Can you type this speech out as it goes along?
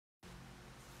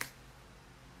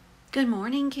Good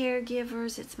morning,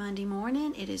 caregivers. It's Monday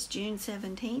morning. It is June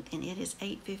 17th, and it is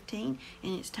 8:15,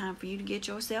 and it's time for you to get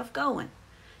yourself going.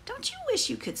 Don't you wish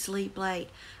you could sleep late?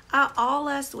 I all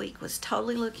last week was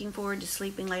totally looking forward to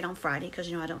sleeping late on Friday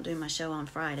because, I don't do my show on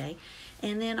Friday.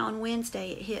 And then on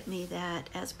Wednesday, it hit me that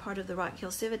as part of the Rock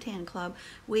Hill Civitan Club,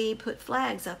 we put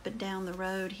flags up and down the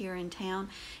road here in town,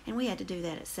 and we had to do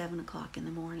that at 7 o'clock in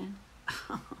the morning.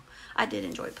 I did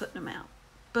enjoy putting them out,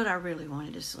 but I really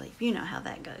wanted to sleep. You know how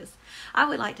that goes. I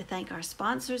would like to thank our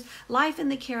sponsors, Life in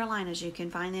the Carolinas. You can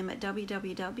find them at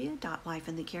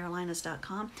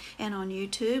www.lifeinthecarolinas.com, and on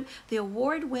YouTube, the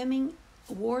award-winning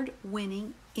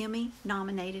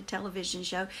Emmy-nominated television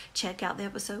show. Check out the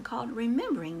episode called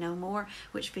Remembering No More,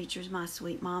 which features my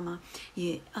sweet mama.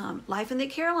 Life in the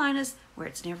Carolinas, where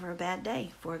it's never a bad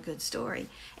day for a good story.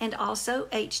 And also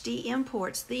HD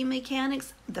Imports, the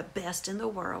mechanics, the best in the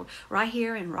world, right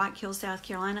here in Rock Hill, South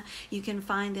Carolina. You can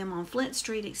find them on Flint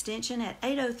Street Extension at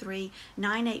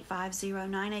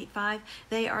 803-985-0985.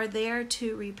 They are there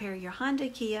to repair your Honda,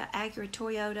 Kia, Acura,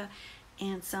 Toyota,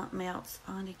 and something else.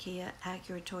 Honda, Kia,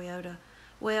 Acura, Toyota.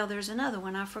 Well, there's another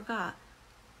one I forgot.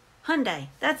 Hyundai.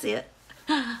 That's it.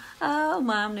 Oh,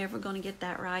 I'm never going to get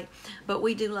that right. But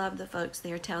we do love the folks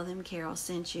there. Tell them Carol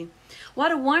sent you.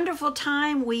 What a wonderful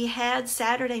time we had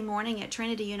Saturday morning at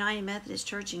Trinity United Methodist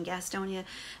Church in Gastonia,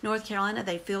 North Carolina.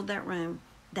 They filled that room.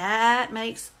 That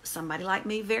makes somebody like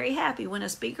me very happy when a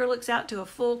speaker looks out to a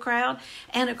full crowd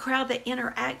and a crowd that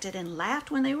interacted and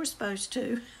laughed when they were supposed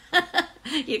to.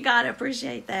 You got to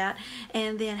appreciate that.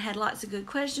 And then had lots of good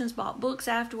questions, bought books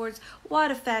afterwards.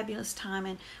 What a fabulous time.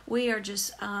 And we are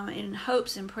just in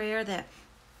hopes and prayer that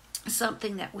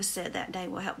something that was said that day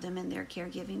will help them in their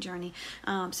caregiving journey.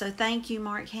 So thank you,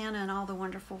 Mark, Hannah, and all the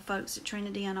wonderful folks at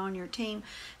Trinity and on your team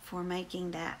for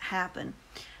making that happen.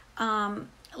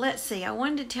 Let's see. I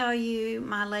wanted to tell you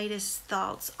my latest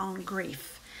thoughts on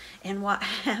grief and what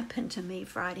happened to me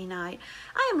Friday night.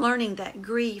 I am learning that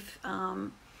grief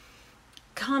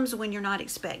comes when you're not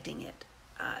expecting it.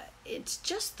 It's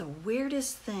just the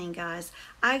weirdest thing, guys.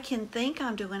 I can think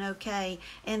I'm doing okay,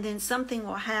 and then something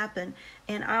will happen,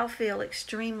 and I'll feel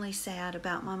extremely sad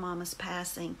about my mama's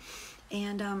passing.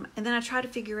 And then I try to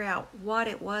figure out what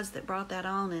it was that brought that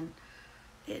on, and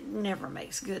it never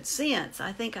makes good sense.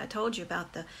 I think I told you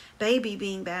about the baby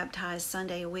being baptized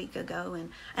Sunday a week ago,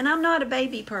 and I'm not a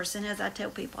baby person. As I tell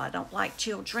people, I don't like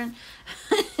children.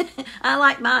 I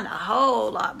like mine a whole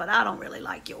lot, but I don't really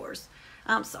like yours.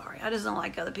 I'm sorry. I just don't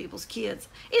like other people's kids.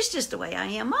 It's just the way I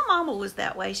am. My mama was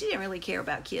that way. She didn't really care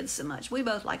about kids so much. We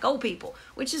both like old people,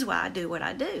 which is why I do what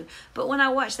I do. But when I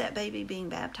watched that baby being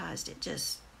baptized, it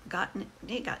got to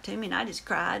me, and I just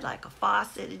cried like a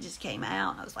faucet. It just came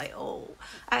out. I was like, oh,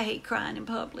 I hate crying in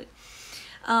public.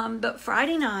 But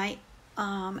Friday night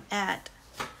at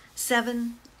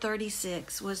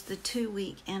 7:36 was the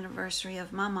 2-week anniversary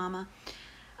of my mama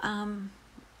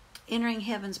entering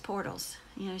heaven's portals.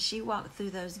 She walked through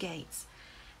those gates,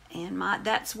 and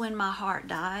that's when my heart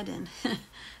died, and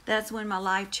that's when my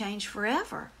life changed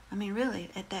forever. I mean,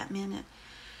 really, at that minute.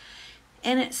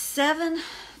 And at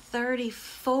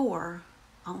 7:34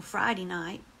 on Friday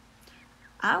night,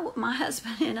 my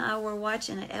husband and I were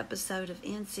watching an episode of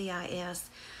NCIS.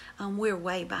 We're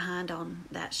way behind on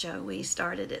that show. We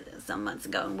started it some months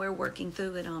ago, and we're working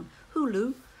through it on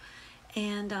Hulu.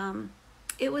 And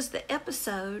it was the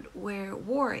episode where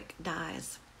Warwick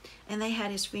dies, and they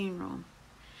had his funeral.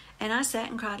 And I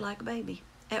sat and cried like a baby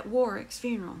at Warwick's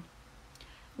funeral.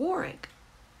 Warwick,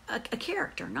 a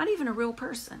character, not even a real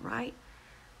person, right?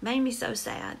 Made me so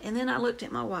sad. And then I looked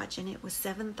at my watch, and it was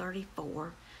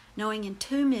 7:34, knowing in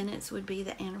 2 minutes would be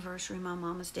the anniversary of my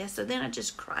mama's death. So then I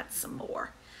just cried some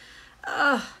more.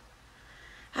 Ugh.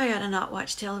 I gotta not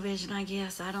watch television, I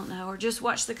guess. I don't know. Or just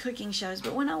watch the cooking shows.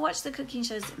 But when I watch the cooking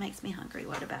shows, it makes me hungry.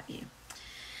 What about you?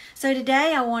 So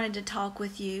today I wanted to talk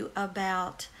with you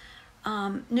about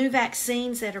new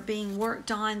vaccines that are being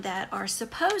worked on that are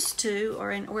supposed to,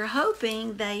 we're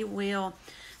hoping they will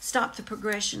stop the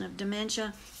progression of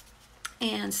dementia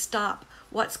and stop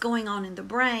what's going on in the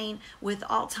brain with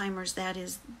Alzheimer's that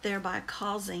is thereby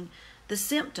causing the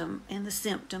symptom, and the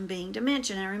symptom being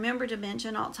dementia. Now remember, dementia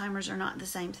and Alzheimer's are not the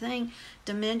same thing.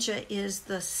 Dementia is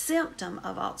the symptom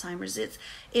of Alzheimer's.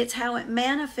 It's how it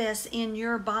manifests in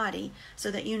your body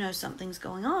so that you know something's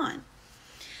going on.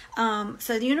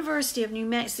 So the University of New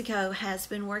Mexico has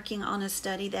been working on a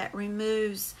study that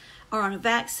on a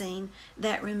vaccine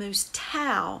that removes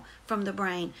tau from the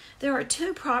brain. There are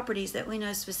 2 properties that we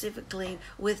know specifically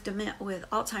with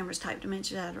Alzheimer's type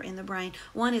dementia that are in the brain.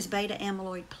 One is beta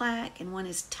amyloid plaque, and one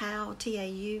is tau,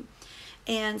 T-A-U.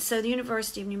 And so the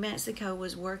University of New Mexico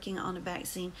was working on a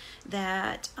vaccine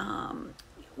that,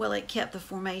 it kept the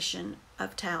formation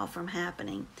of tau from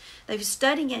happening. They were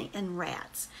studying it in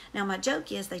rats. Now, my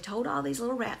joke is they told all these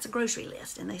little rats a grocery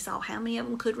list, and they saw how many of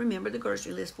them could remember the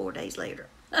grocery list 4 days later.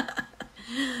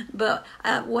 But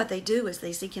what they do is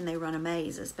they see, can they run a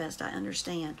maze, as best I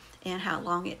understand, and how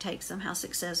long it takes them, how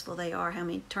successful they are, how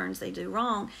many turns they do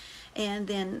wrong, and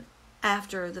then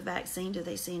after the vaccine, do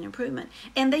they see an improvement?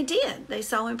 And they did. They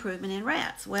saw improvement in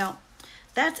rats. Well,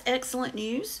 that's excellent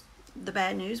news. The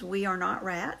bad news, we are not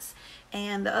rats.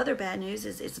 And the other bad news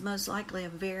is it's most likely a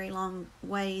very long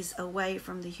ways away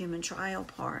from the human trial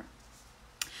part.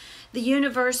 The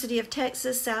University of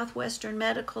Texas Southwestern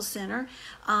Medical Center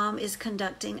is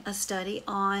conducting a study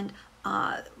on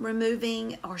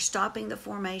removing or stopping the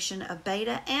formation of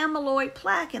beta amyloid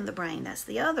plaque in the brain. That's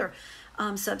the other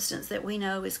substance that we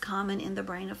know is common in the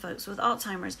brain of folks with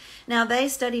Alzheimer's. Now, they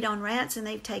studied on rats, and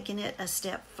they've taken it a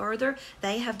step further.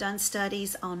 They have done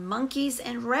studies on monkeys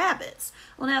and rabbits.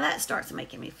 Well, now that starts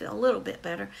making me feel a little bit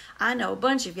better. I know a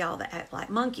bunch of y'all that act like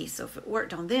monkeys, so if it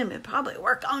worked on them, it'd probably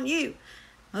work on you.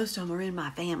 Most of them are in my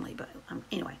family, but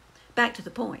anyway, back to the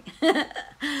point.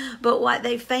 But what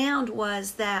they found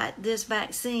was that this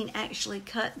vaccine actually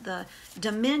cut the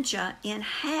dementia in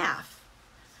half.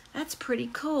 That's pretty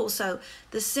cool. So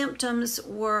the symptoms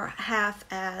were half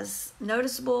as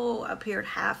noticeable, appeared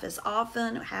half as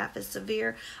often, half as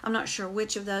severe. I'm not sure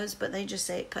which of those, but they just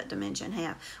say it cut dementia in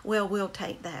half. Well, we'll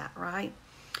take that, right?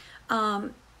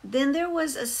 Then there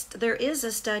is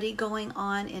a study going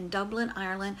on in Dublin,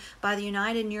 Ireland by the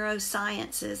United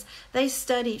Neurosciences. They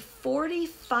studied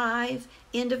 45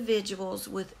 individuals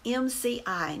with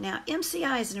MCI. Now,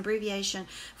 MCI is an abbreviation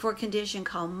for a condition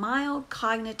called mild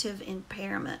cognitive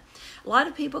impairment. A lot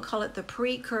of people call it the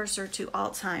precursor to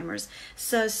Alzheimer's.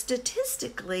 So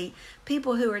statistically,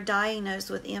 people who are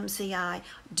diagnosed with MCI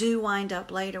do wind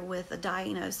up later with a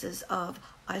diagnosis of,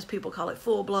 as people call it,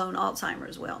 full-blown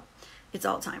Alzheimer's. Well, it's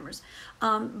Alzheimer's.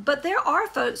 But there are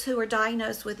folks who are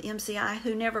diagnosed with MCI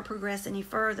who never progress any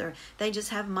further. They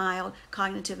just have mild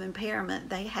cognitive impairment.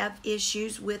 They have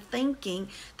issues with thinking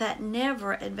that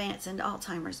never advance into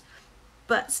Alzheimer's.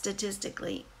 But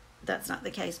statistically, that's not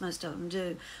the case. Most of them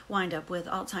do wind up with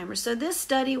Alzheimer's. So this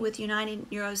study with United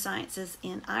Neurosciences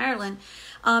in Ireland,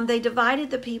 they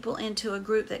divided the people into a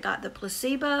group that got the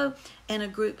placebo and a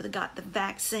group that got the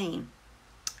vaccine.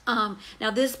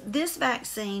 Now, this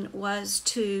vaccine was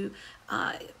to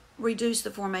reduce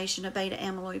the formation of beta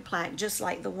amyloid plaque, just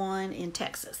like the one in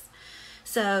Texas.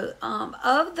 So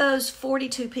of those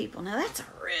 42 people, now that's a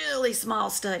really small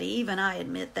study, even I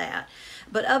admit that,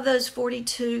 but of those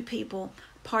 42 people,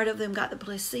 part of them got the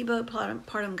placebo, part of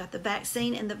them got the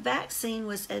vaccine, and the vaccine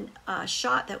was a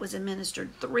shot that was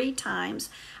administered 3 times.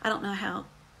 I don't know how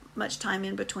much time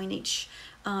in between each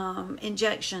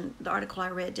injection, the article I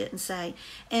read didn't say.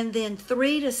 And then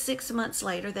 3 to 6 months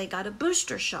later, they got a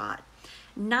booster shot.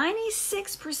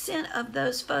 96% of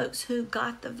those folks who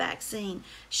got the vaccine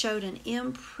showed an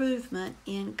improvement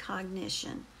in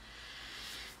cognition.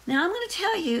 Now, I'm going to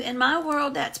tell you, in my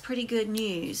world, that's pretty good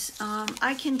news.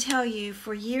 I can tell you,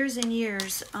 for years and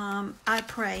years, I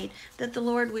prayed that the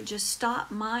Lord would just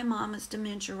stop my mama's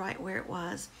dementia right where it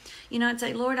was. You know, I'd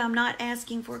say, Lord, I'm not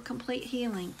asking for complete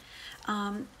healing.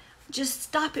 Just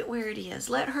stop it where it is.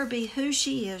 Let her be who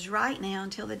she is right now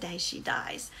until the day she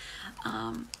dies.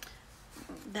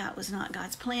 That was not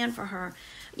God's plan for her.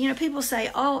 You know, people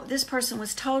say, oh, this person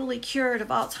was totally cured of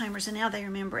Alzheimer's and now they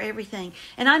remember everything.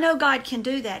 And I know God can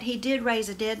do that. He did raise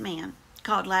a dead man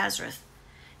called Lazarus.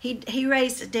 He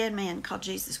raised a dead man called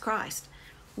Jesus Christ.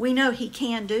 We know he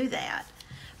can do that.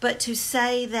 But to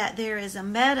say that there is a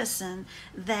medicine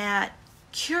that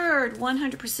cured,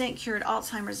 100% cured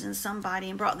Alzheimer's in somebody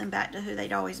and brought them back to who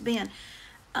they'd always been,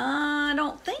 I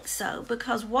don't think so,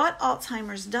 because what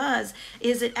Alzheimer's does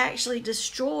is it actually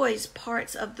destroys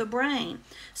parts of the brain.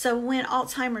 So when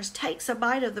Alzheimer's takes a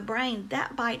bite of the brain,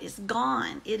 that bite is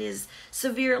gone. It is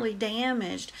severely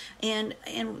damaged, and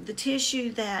the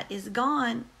tissue that is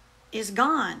gone is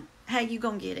gone. How you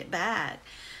gonna get it back?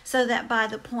 So that by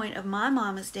the point of my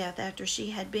mama's death, after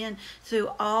she had been through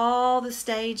all the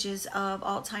stages of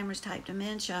Alzheimer's type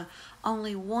dementia,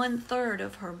 only 1/3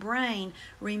 of her brain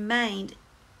remained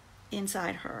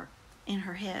inside her, in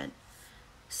her head.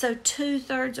 So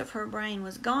 2/3 of her brain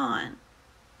was gone.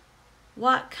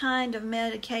 What kind of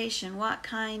medication, what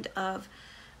kind of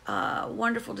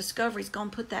wonderful discovery is going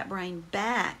to put that brain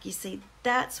back? You see,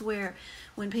 that's where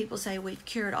when people say we've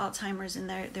cured Alzheimer's and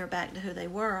they're back to who they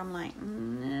were, I'm like,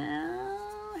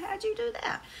 no, how'd you do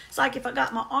that? It's like if I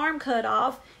got my arm cut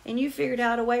off and you figured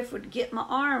out a way to get my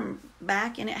arm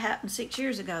back and it happened 6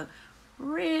 years ago.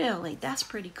 Really? That's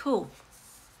pretty cool.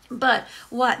 But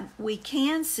what we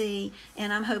can see,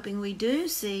 and I'm hoping we do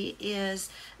see, is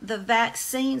the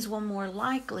vaccines will more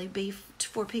likely be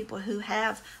for people who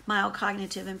have mild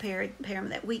cognitive impairment,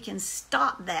 that we can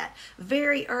stop that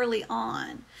very early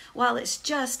on while it's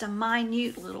just a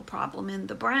minute little problem in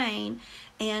the brain.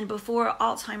 And before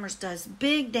Alzheimer's does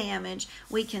big damage,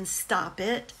 we can stop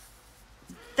it.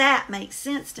 That makes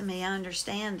sense to me. I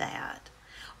understand that.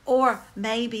 Or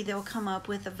maybe they'll come up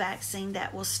with a vaccine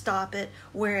that will stop it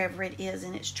wherever it is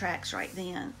in its tracks right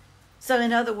then. So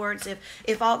in other words,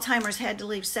 if Alzheimer's had to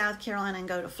leave South Carolina and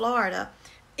go to Florida,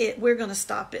 we're going to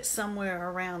stop it somewhere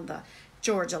around the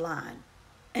Georgia line.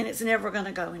 And it's never going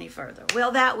to go any further.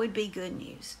 Well, that would be good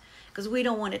news, because we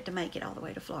don't want it to make it all the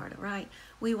way to Florida, right?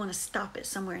 We want to stop it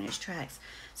somewhere in its tracks.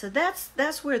 So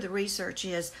that's where the research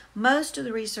is. Most of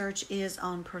the research is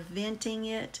on preventing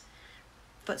it,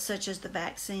 but such as the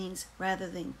vaccines, rather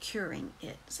than curing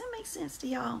it. Does that make sense to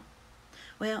y'all?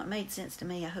 Well, it made sense to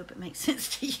me. I hope it makes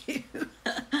sense to you.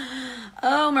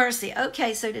 Oh, mercy.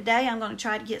 Okay, so today I'm going to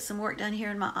try to get some work done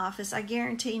here in my office. I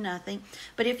guarantee nothing.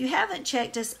 But if you haven't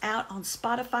checked us out on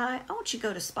Spotify, I want you to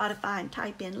go to Spotify and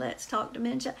type in Let's Talk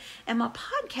Dementia. And my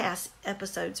podcast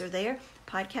episodes are there.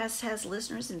 Podcast has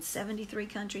listeners in 73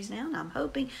 countries now, and I'm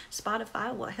hoping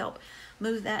Spotify will help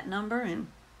move that number. And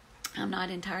I'm not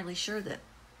entirely sure that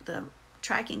the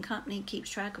tracking company keeps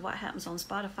track of what happens on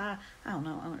Spotify. I don't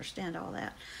know. I don't understand all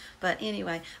that. But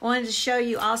anyway, I wanted to show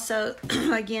you also,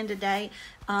 again today,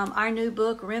 our new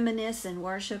book, Reminisce and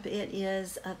Worship. It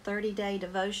is a 30-day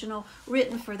devotional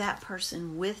written for that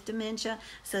person with dementia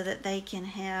so that they can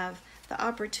have the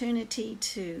opportunity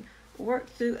to work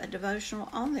through a devotional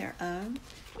on their own.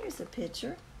 Here's a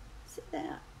picture. See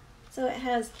that? So it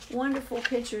has wonderful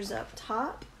pictures up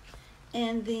top.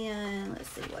 And then, let's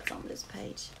see what's on this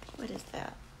page. What is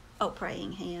that? Oh,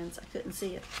 praying hands. I couldn't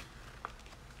see it.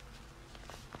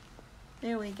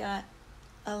 There we got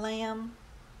a lamb.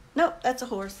 Nope, that's a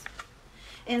horse.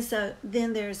 And so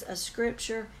then there's a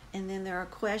scripture, and then there are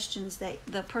questions that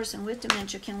the person with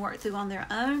dementia can work through on their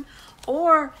own,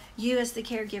 or you as the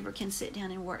caregiver can sit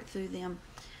down and work through them,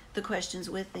 the questions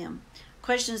with them.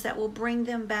 Questions that will bring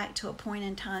them back to a point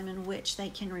in time in which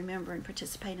they can remember and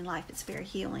participate in life. It's very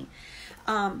healing.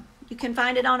 You can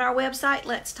find it on our website,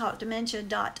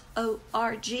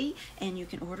 letstalkdementia.org, and you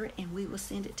can order it and we will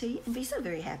send it to you and be so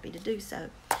very happy to do so.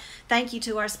 Thank you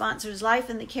to our sponsors, Life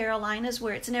in the Carolinas,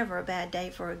 where it's never a bad day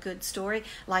for a good story,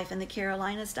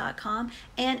 lifeinthecarolinas.com,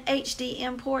 and HD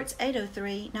Imports,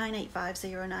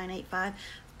 803-985-0985.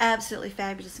 Absolutely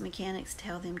fabulous mechanics.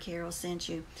 Tell them Carol sent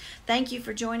you. Thank you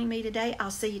for joining me today.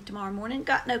 I'll see you tomorrow morning.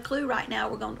 Got no clue right now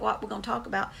what we're going to talk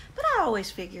about, but I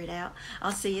always figure it out.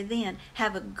 I'll see you then.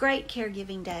 Have a great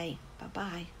caregiving day.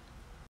 Bye-bye.